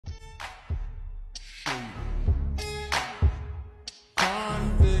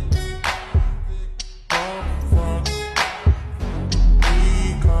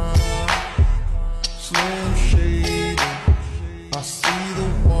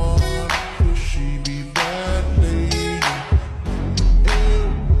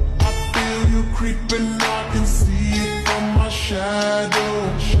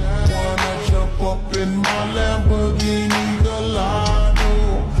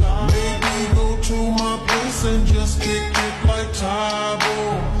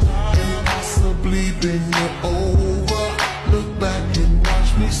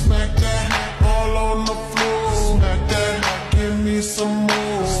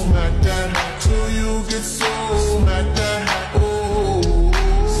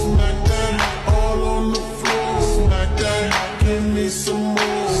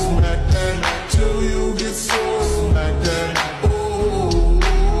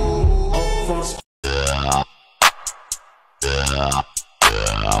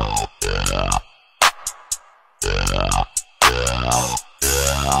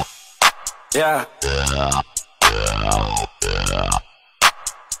Yeah.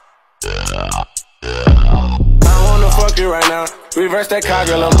 I wanna fuck you right now. Reverse that car,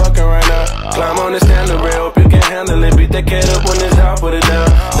 girl, I'm bucking right now. Climb on the standard rail, hope you can handle it. Beat that cat up when it's out, put it down.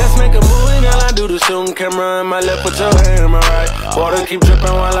 Let's make a movie, girl, I do the shooting. Camera in my left, put your hand in my right. Water keep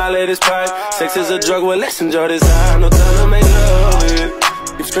dripping while I lay this pipe. Sex is a drug, well, let's enjoy this high. No time to make love it.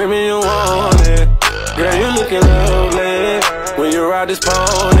 Keep screaming you want it. Girl, you looking lovely. When you ride this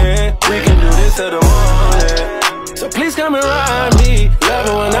pony, we can do this till the morning. So please come and ride me. Love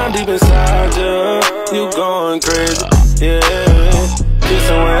it when I'm deep inside you. You going crazy, yeah.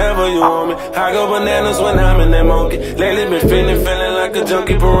 Kissing wherever you want me. I go bananas when I'm in that monkey. Lately been feeling like a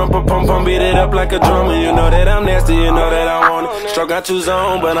junkie. Pum, beat it up like a drummer. You know that I'm nasty, you know that I want it. Struck out you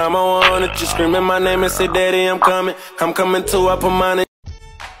zone, but I'm on it. You screaming my name and say, Daddy, I'm coming. I'm coming too, I put mine in.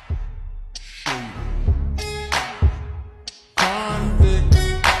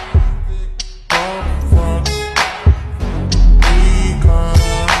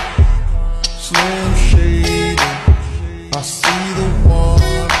 I see the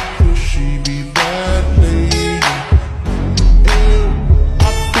one, could she be that lady?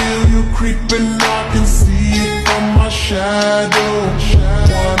 I feel you creeping, I can see it from my shadow.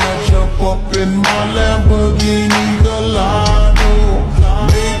 Wanna jump up in my Lamborghini Gallardo?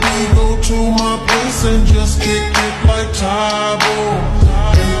 Maybe go to my place and just kick it like Tybo,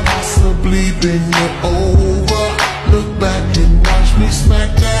 and possibly bend you over. Look back and watch me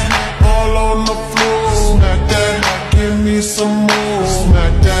smack that all on the floor. Smack that, give me some more.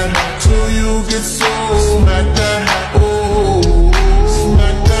 Smack that till you get so. Smack that, oh.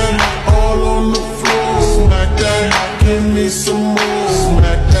 Smack that all on the floor. Smack that, give me some more.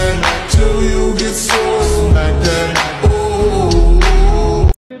 Smack that till you get so. Smack that, oh.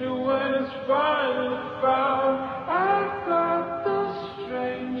 When it's finally found, I got the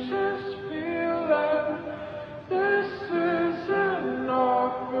strangest feeling. This isn't our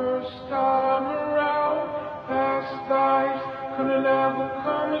first time around. Past lives couldn't ever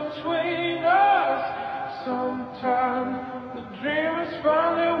come between us. Sometimes the dreamers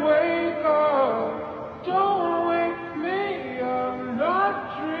finally wake up. Don't wake me, I'm not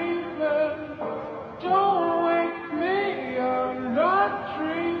dreaming. Don't wake me, I'm not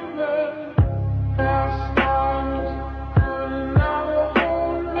dreaming. Past times couldn't ever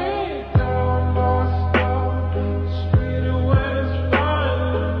hold me down. Lost love, sweeter when it's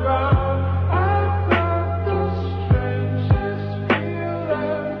finally found. I got the strangest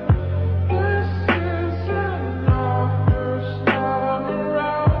feeling. This isn't our first time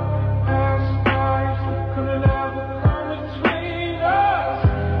around. Past lives couldn't ever come between us.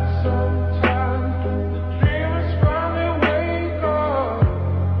 Sometimes the dreamers finally wake up.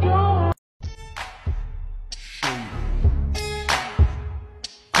 Don't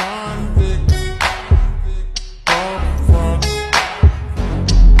Convict, upfront,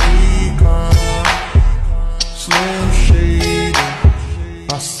 econ, Slim Shady.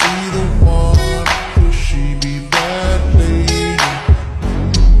 I see the one, could she be that lady?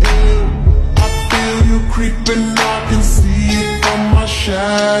 I feel you creeping, I can see it from my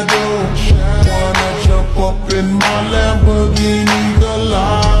shadow. Wanna jump up in my Lamborghini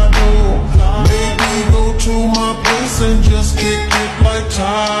Gallardo? Maybe go to my place and just kick it like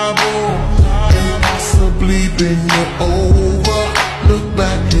Tybo, and possibly bend you over. Look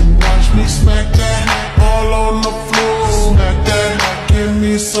back and watch me smack that all on the floor. Smack that, give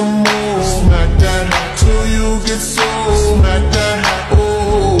me some more. Smack that till you get so. Smack that,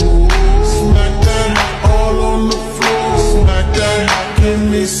 oh. Smack that all on the floor. Smack that, give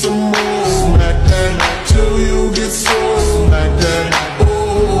me some more. Smack that till you get so. Smack that,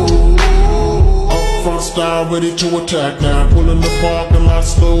 oh. Upfront style, ready to attack now. Pulling the parking lot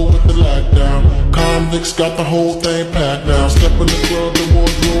slow with the lockdown. Convicts got the whole thing packed now. Step in the club, the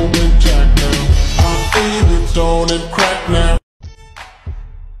wardrobe intact now. I feel it on and crack now.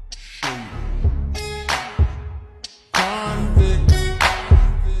 Convict,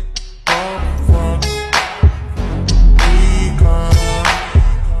 upfront, econ,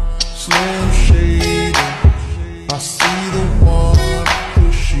 Slim Shady. I see the one,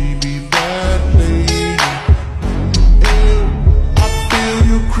 could she be that lady? I feel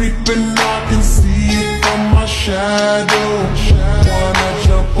you creeping, I can see it from my shadow. Wanna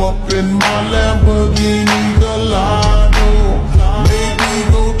jump up in my Lamborghini Gallardo? Maybe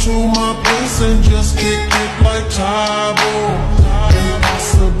go to my place and just kick it like Tybo, and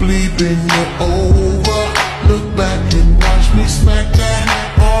possibly bend you over. Look back and watch me smack that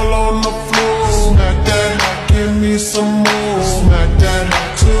all on the floor. Smack that, give me some more. Smack that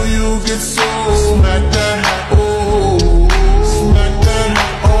till you get so. Smack that, oh. Smack that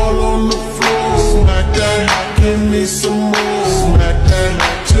all on the floor.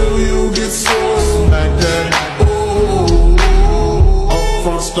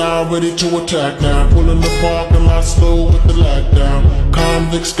 ready to attack now. Pulling the parking lot slow with the lockdown.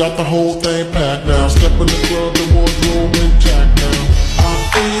 Convicts got the whole thing packed now. Step in the club, the wardrobe intact now. I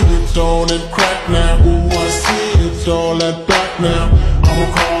feel it's on and crack now. Ooh, I see it's all that black now. I'm a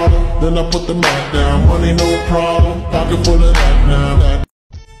caller, then I put the mat down. Money no problem, pocket full of that now.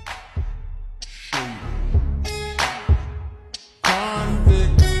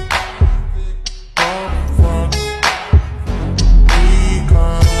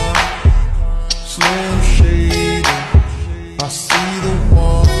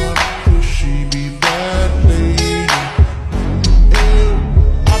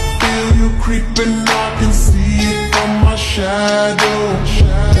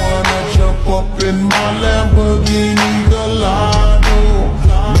 Wanna jump up in my Lamborghini Gallardo.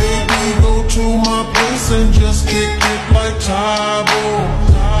 Maybe go to my place and just kick it like Tybo.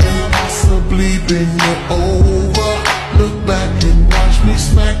 And possibly bend you over. Look back and watch me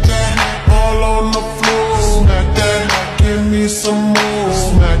smack that all on the floor. Smack that, give me some more.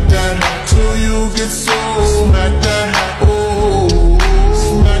 Smack that till you get so. Smack that, oh.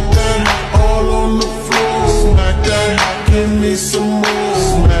 Smack that all on the floor. Smack that, give me some more.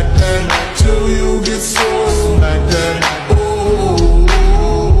 Smack that till you get so. Smack that, oh.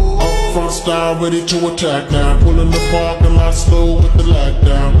 Up front style ready to attack now. Pulling the parking lot slow with the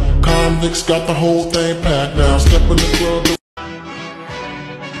lockdown. Convicts got the whole thing packed now. Step in the club.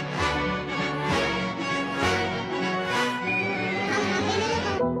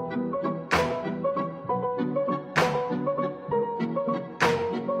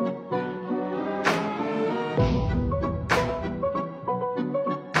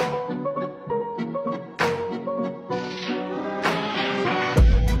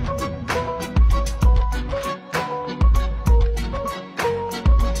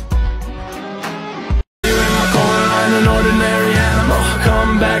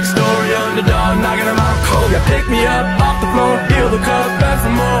 Backstory, underdog, knocking them out cold. Yeah, pick me up off the floor, fill the cup, back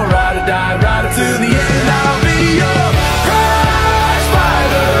some more. Ride or die, ride it to the end. I'll be your prize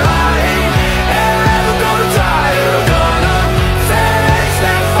fighter. I ain't ever gonna tire. Gonna face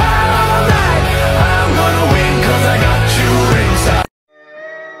that fight all night. I'm gonna win 'cause I got you ringside.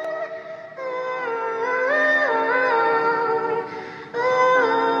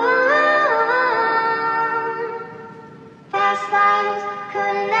 Past lives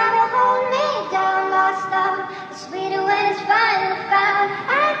could never hold me down. Lost love is sweeter when it's finally found.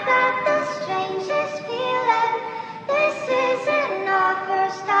 I got the strangest feeling. This isn't our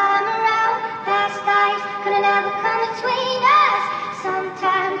first time around. Past lives could never come between us.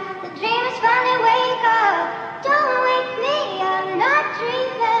 Sometimes the dreamers finally wake up. Don't wake me, I'm not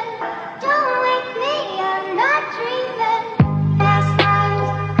dreaming. Don't wake me, I'm not dreaming. Past lives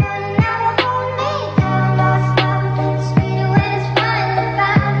could never hold me down. Lost love is sweeter when it's finally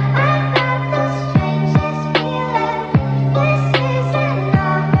found. I got the strangest feeling. This isn't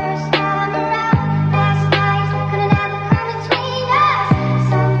our first time around. Past lives could never come between us.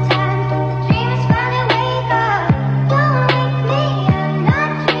 Sometimes the dreamers finally wake up. Don't wake me, I'm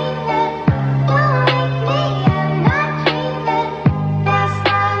not dreaming. Don't wake me, I'm not dreaming. Past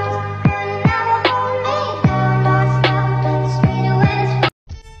lives could never hold me down. Lost love is sweeter when it's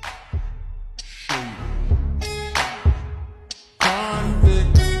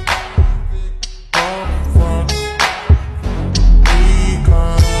Convict, up front,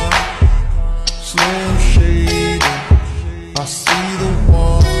 econ, Slim Shady. I see the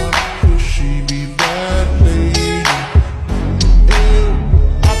one, could she be that lady? Ew,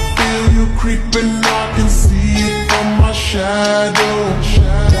 I feel you creeping, I can see it from my shadow.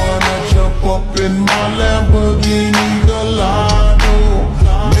 Wanna jump up in my Lamborghini Gallardo.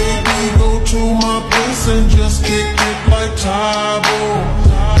 Maybe go to my place and just kick it like Tybo.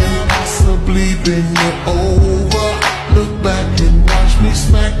 And possibly bend you over. Look back and watch me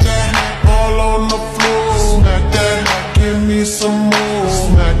smack that all on the floor. Smack that, give me some more.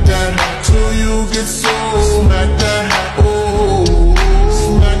 Smack that till you get so. Smack that, oh.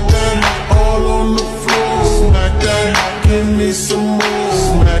 Smack that all on the floor. Smack that, give me some more.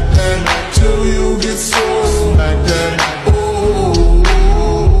 Smack that till you get so. Smack that, oh.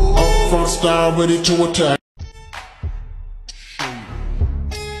 Up front style ready to attack.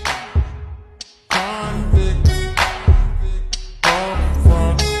 Convict, up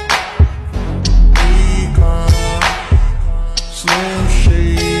front, econ, Slim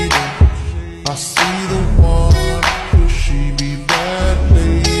Shady. I see the one, could she be that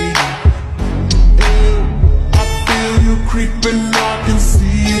lady? Ew, I feel you creeping, I can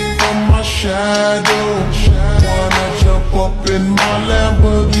see it from my shadow. Wanna jump up in my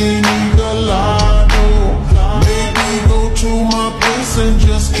Lamborghini Gallardo. Maybe go to my place and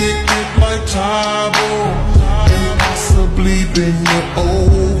just kick untiable, and possibly bend you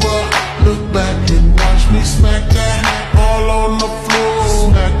over. Look back and watch me smack that all on the floor.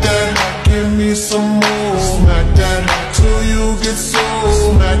 Smack that, give me some more. Smack that till you get sore.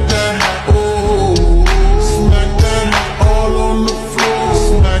 Smack that, oh. Smack that all on the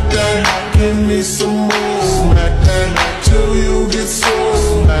floor. Smack that, give me some more. Smack that till you get sore.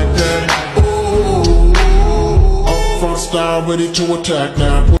 Smack that, oh. Up front style, ready to attack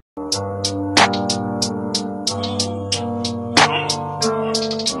now.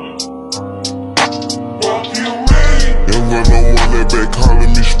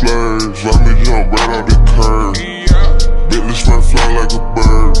 Calling me splurge, let me jump right out the curb. Business man fly like a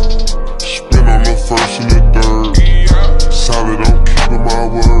bird. Spin on the first and the third. Solid, I'm keeping my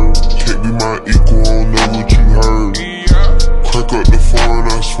word. Can't be my equal, I don't know what you heard. Crack up the phone,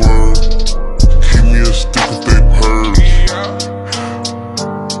 I swear. Keep me a stick if they purge.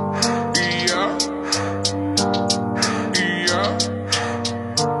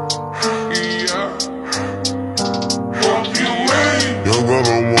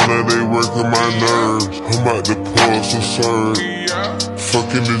 Working my nerves, I'm about to pour some serve.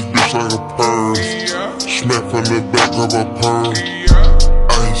 Fucking this bitch like a perm. Smack from the back of a perm.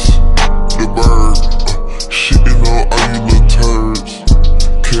 Ice, the bird. Shitting on all you little turds.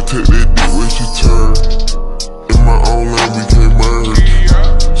 Can't take that dick when she turn. In my own lane we can't merge.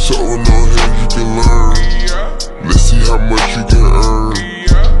 So with no hands you can learn. Let's see how much you can earn.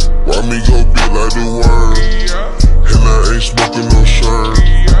 Why me go big like the worm? And I ain't smoking no shirt.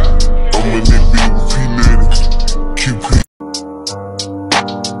 I'm in this beat with P-Ladies, keep it.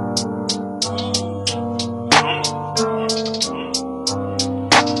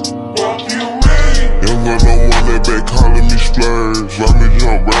 Young girl don't want that back calling me splurge. Let me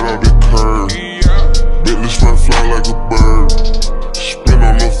jump right out the curb. Business man fly like a bird. Spin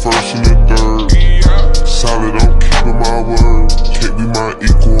on the first and the third. Solid, I'm keeping my word. Can't be my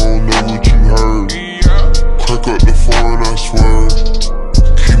equal, I don't know what you heard. Crack up the phone, I swear.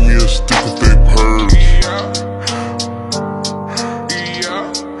 Keep me a stick if they purge.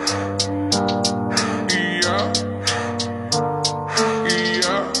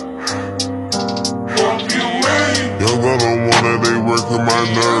 Young girl don't want it, they working my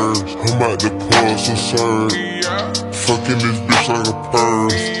nerves. I'm about to pour some serve. Fucking this bitch like a perm.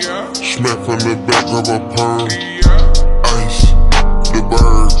 Smack from the back of a perm. Ice, the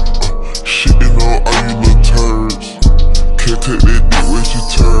bird. Shitting on all you little turds. Can't take that dick when she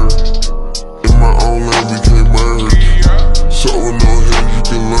turn. In my own lane we can't merge. So with no hands you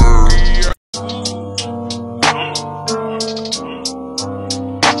can learn.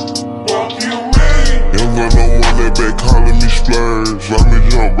 Young girl don't want that back calling me splurge. Let me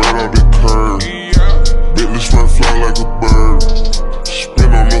jump right out the curb. Business man fly like a bird.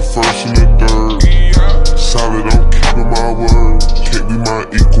 Spin on the first and the third. Solid, I'm keeping my word. Can't be my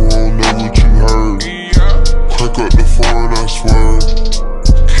equal, I don't know what you heard. Crack up the phone, I swear.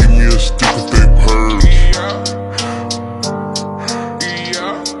 Keep me a stick if they purge.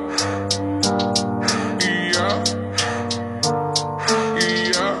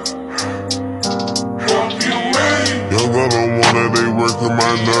 Young girl don't want it, they working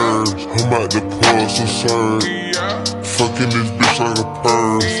my nerves. I'm about to pour some serve. Fucking this bitch like a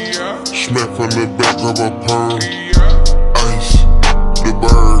perm. Smack from the back of a perm. Ice, the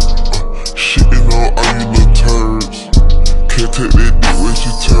bird. Shitting on all you little turds. Can't take that dick when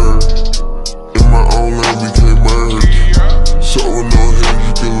she turn. In my own lane we can't merge. So with no hands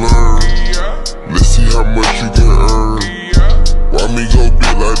you can learn. Let's see how much you can earn. Why me go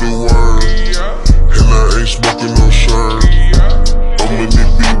big like the worm? And I ain't smoking no shirt. I'm in this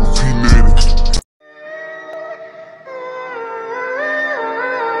beat with P-Ladies.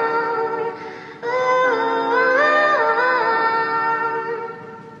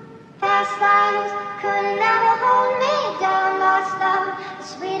 Past lives could never hold me down. Lost love is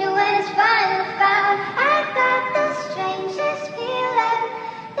sweeter when it's finally found. I got the strangest feeling.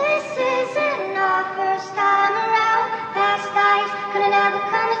 This isn't our first time around. Past lives could never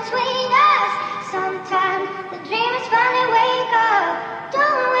come between us. Sometimes the dreamers finally wake up.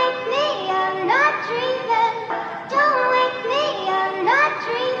 Don't wake me, I'm not dreaming. Don't wake me, I'm not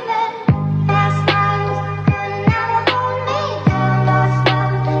dreaming. Past lives could never hold me down. Lost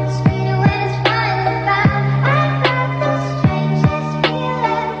love is sweeter when it's finally found. I got the strangest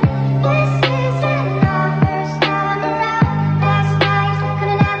feeling.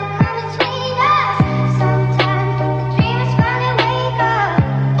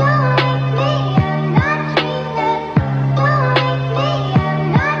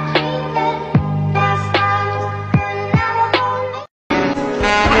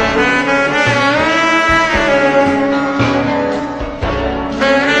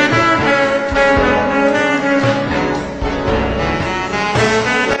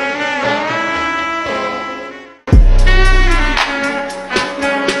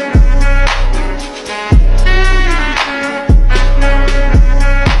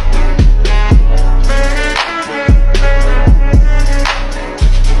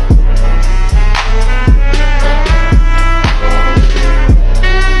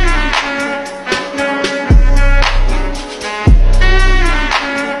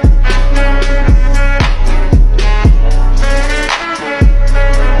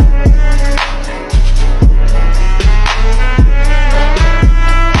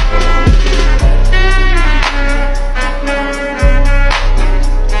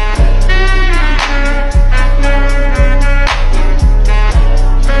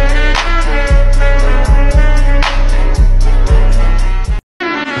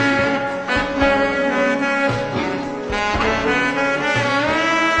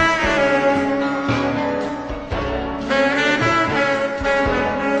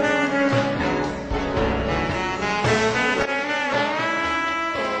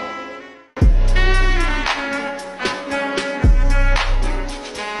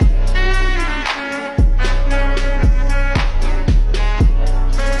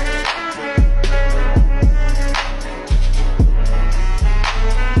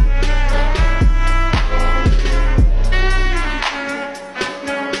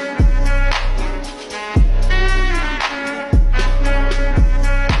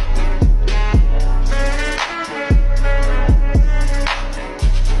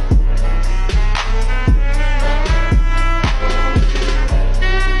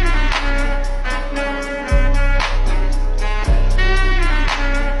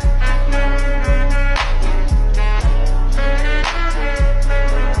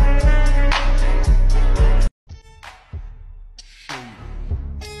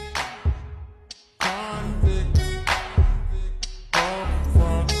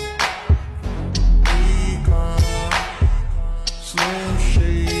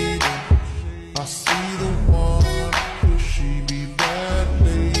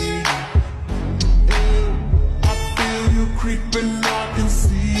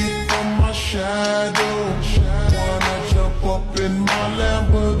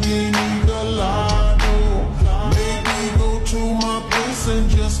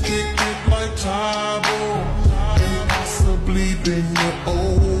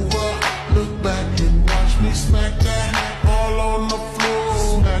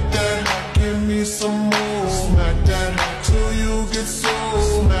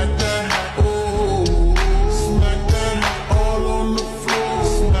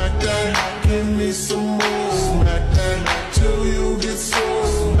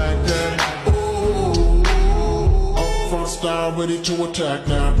 ready to attack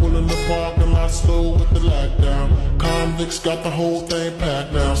now. Pulling the parking lot slow with the lockdown. Convicts got the whole thing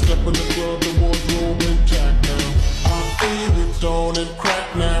packed now. Step in the club, the wardrobe intact now. I feel it on and crack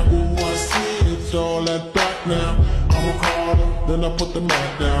now. Ooh, I see it's all that back now. I'm a caller, then I put the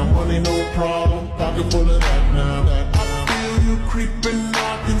mat down. Money no problem, pocket full of that now. I feel you creeping,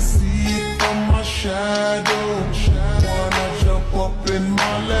 I can see it from my shadow.